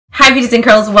Hi beauties and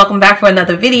curls, welcome back for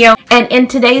another video. And in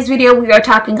today's video we are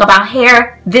talking about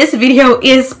hair. This video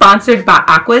is sponsored by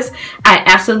Aquis. I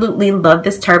absolutely love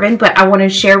this turban, but I want to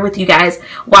share with you guys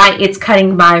why it's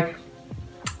cutting my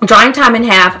drying time in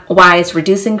half, why it's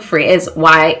reducing frizz,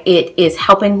 why it is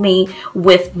helping me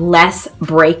with less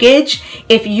breakage.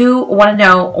 If you want to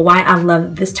know why I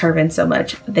love this turban so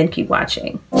much, then keep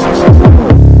watching.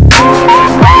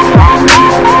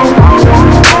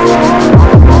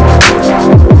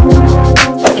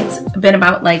 It's been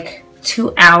about like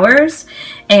 2 hours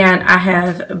and I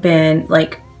have been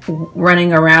like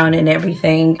running around and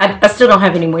everything. I still don't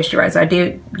have any moisturizer. I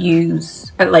did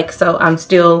use so I'm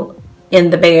still in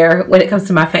the bare when it comes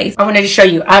to my face. I wanted to show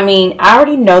you. I mean, I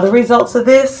already know the results of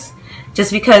this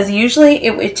just because usually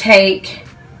it would take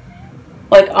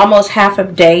like almost half a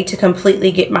day to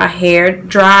completely get my hair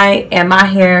dry, and my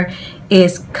hair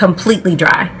is completely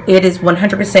dry. It is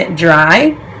 100%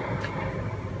 dry.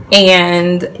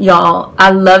 And y'all,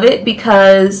 I love it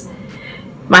because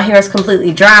my hair is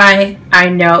completely dry. I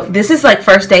know this is like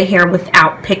first day hair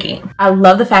without picking. I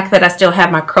love the fact that I still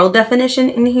have my curl definition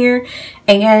in here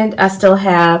and I still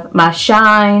have my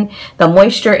shine. The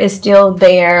moisture is still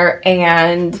there,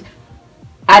 and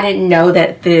I didn't know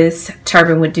that this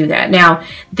turban would do that. Now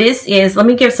this is, let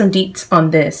me give some deets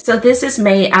on this. So this is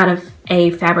made out of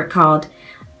a fabric called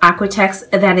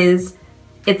Aquitex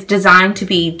it's designed to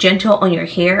be gentle on your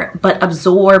hair but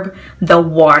absorb the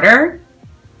water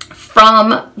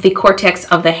from the cortex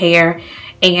of the hair,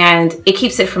 and it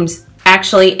keeps it from,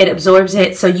 actually it absorbs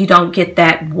it so you don't get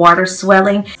that water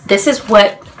swelling. This is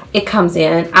what it comes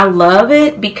in. I love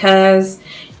it because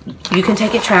you can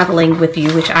take it traveling with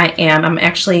you, which I am. I'm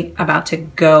actually about to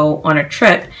go on a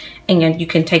trip and you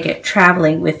can take it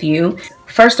traveling with you.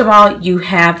 First of all, you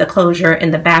have the closure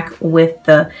in the back with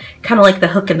the kind of like the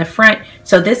hook in the front.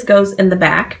 So this goes in the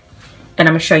back and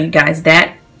I'm gonna show you guys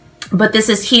that. But this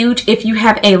is huge. If you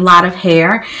have a lot of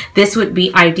hair, this would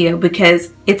be ideal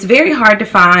because it's very hard to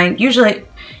find. Usually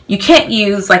you can't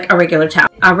use like a regular towel.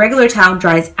 A regular towel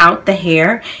dries out the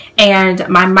hair, and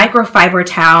my microfiber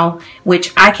towel,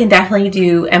 which I can definitely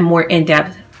do a more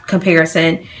in-depth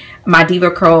comparison, my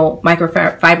DevaCurl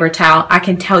microfiber towel, I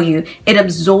can tell you it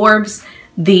absorbs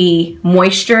the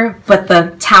moisture, but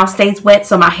the towel stays wet,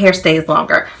 so my hair stays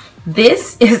longer.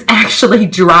 This is actually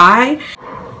dry.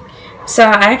 So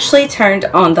I actually turned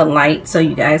on the light so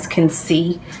you guys can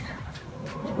see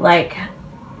like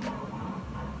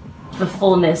the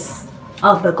fullness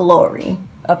of the glory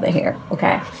of the hair.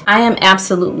 Okay, I am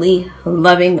absolutely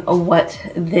loving what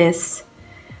this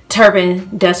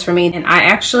turban does for me. And I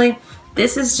actually,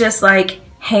 this is just like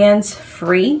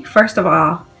hands-free. First of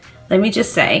all, let me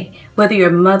just say, whether you're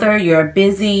a mother, you're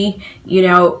busy, you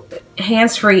know,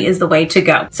 hands-free is the way to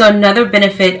go. So another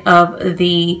benefit of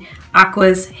the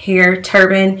Aquis hair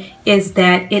turban is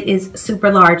that it is super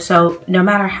large. So no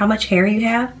matter how much hair you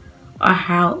have or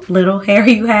how little hair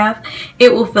you have,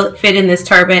 it will fit in this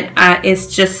turban.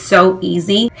 It's just so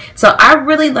easy. So I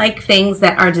really like things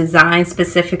that are designed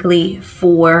specifically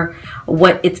for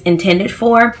what it's intended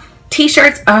for.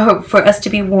 T-shirts are for us to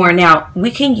be worn. Now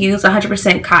we can use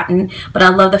 100% cotton, but I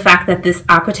love the fact that this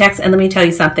Aquitex, and let me tell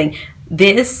you something,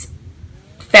 this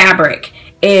fabric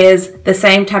is the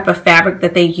same type of fabric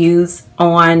that they use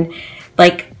on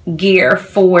like gear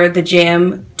for the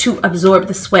gym to absorb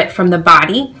the sweat from the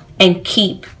body and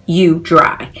keep you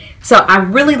dry. So I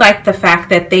really like the fact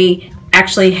that they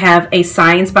actually have a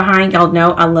science behind. Y'all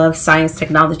know I love science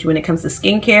technology when it comes to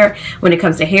skincare, when it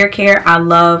comes to hair care. I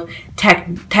love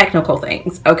technical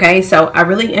things. Okay, so I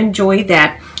really enjoy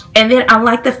that. And then I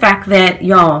like the fact that,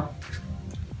 y'all,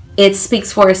 it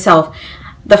speaks for itself.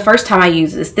 The first time I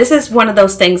use this is one of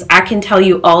those things I can tell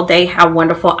you all day how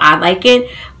wonderful I like it,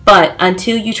 but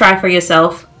until you try for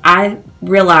yourself, I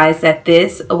realized that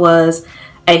this was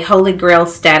a holy grail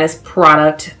status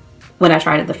product when I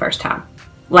tried it the first time.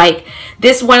 Like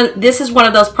this is one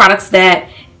of those products that,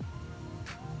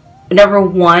 number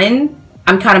one,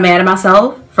 I'm kind of mad at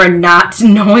myself for not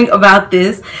knowing about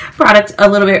this product a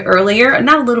little bit earlier.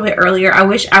 Not a little bit earlier. I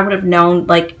wish I would have known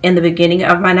like in the beginning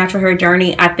of my natural hair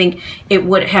journey. I think it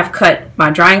would have cut my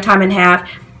drying time in half.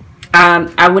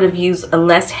 I would have used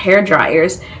less hair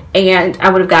dryers and I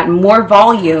would have gotten more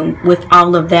volume with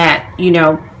all of that, you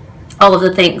know, all of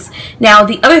the things. Now,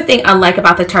 the other thing I like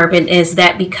about the turban is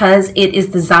that because it is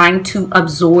designed to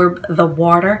absorb the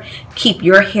water, keep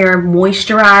your hair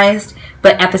moisturized,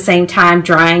 but at the same time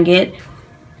drying it,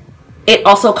 it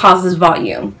also causes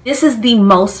volume. This is the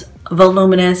most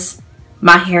voluminous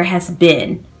my hair has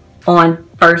been on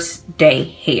first day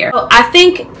hair. So I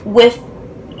think with,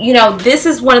 you know, this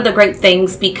is one of the great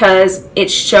things because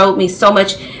it showed me so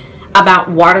much about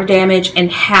water damage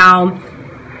and how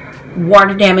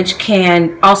water damage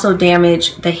can also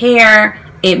damage the hair.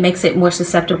 It makes it more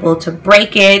susceptible to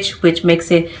breakage, which makes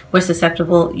it more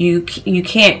susceptible. You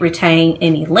can't retain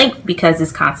any length because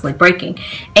it's constantly breaking.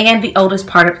 And the oldest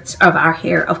parts of our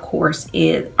hair, of course,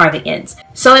 are the ends.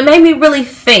 So it made me really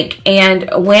think.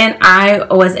 And when I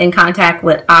was in contact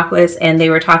with Aquis and they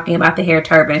were talking about the hair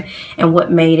turban and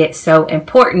what made it so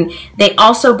important, they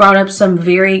also brought up some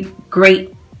very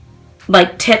great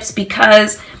tips,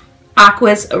 because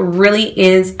Aquis really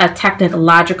is a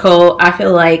technological, I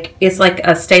feel like it's like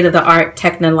a state-of-the-art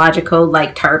technological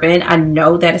turban. I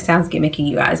know that it sounds gimmicky,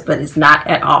 you guys, but it's not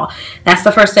at all. That's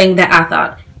the first thing that I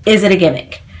thought. Is it a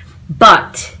gimmick?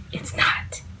 But it's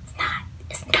not.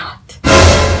 It's not.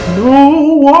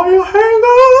 No wire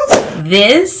hangers.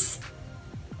 This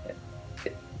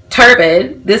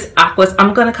turban, this Aquis,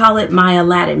 I'm gonna call it my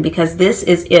Aladdin, because this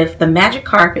is, if the magic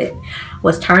carpet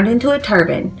was turned into a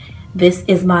turban, this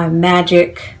is my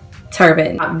magic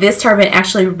turban. This turban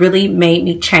actually really made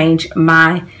me change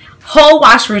my whole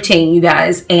wash routine, you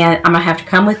guys, and I'm gonna have to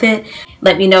come with it.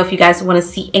 Let me know if you guys want to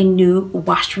see a new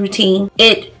wash routine.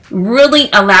 It really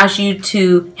allows you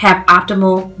to have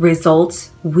optimal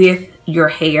results with your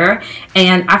hair,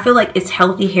 and I feel like it's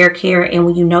healthy hair care, and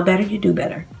when you know better, you do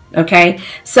better. Okay,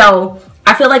 so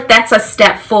I feel like that's a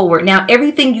step forward. Now,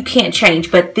 everything you can't change,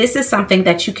 but this is something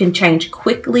that you can change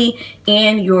quickly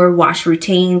in your wash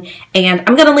routine. And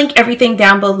I'm going to link everything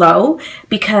down below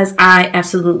because I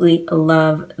absolutely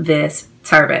love this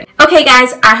turban. Okay,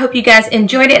 guys, I hope you guys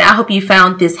enjoyed it. I hope you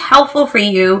found this helpful for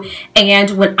you. And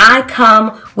when I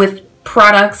come with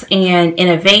products and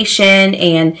innovation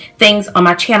and things on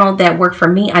my channel that work for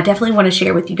me, I definitely want to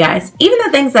share with you guys, even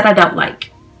the things that I don't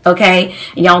like. Okay,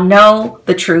 y'all know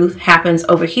the truth happens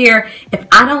over here. If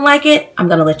I don't like it, I'm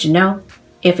gonna let you know.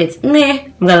 If it's meh,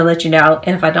 I'm gonna let you know.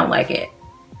 And if I don't like it,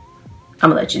 I'm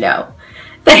gonna let you know.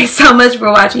 Thanks so much for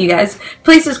watching, you guys.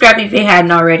 Please subscribe if you hadn't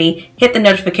already. Hit the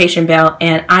notification bell,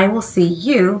 and I will see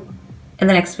you in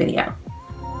the next video.